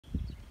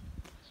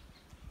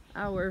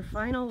our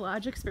final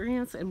lodge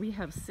experience, and we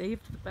have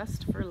saved the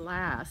best for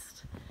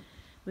last.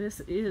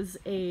 This is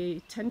a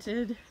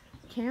tented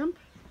camp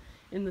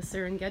in the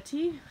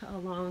Serengeti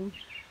along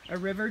a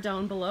river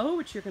down below,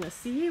 which you're going to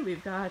see.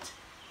 We've got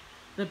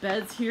the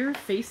beds here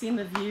facing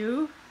the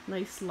view,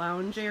 nice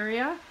lounge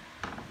area.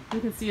 You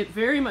can see it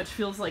very much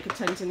feels like a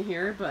tent in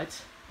here,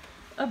 but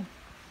a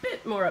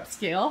bit more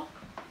upscale.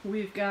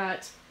 We've got,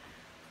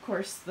 of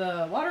course,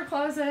 the water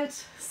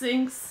closet,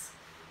 sinks,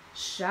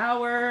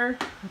 shower,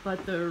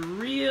 but the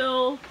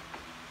real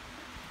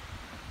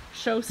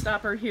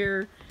showstopper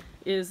here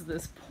is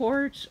this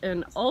porch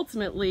and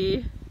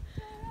ultimately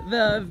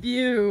the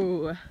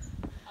view.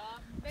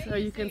 Amazing. So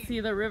you can see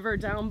the river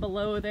down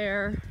below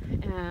there,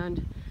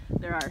 and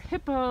there are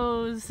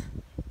hippos.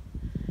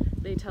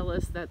 They tell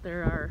us that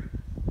there are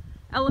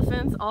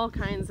elephants, all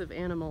kinds of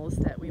animals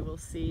that we will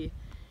see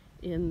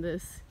in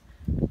this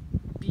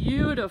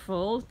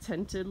beautiful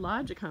tented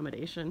lodge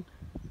accommodation.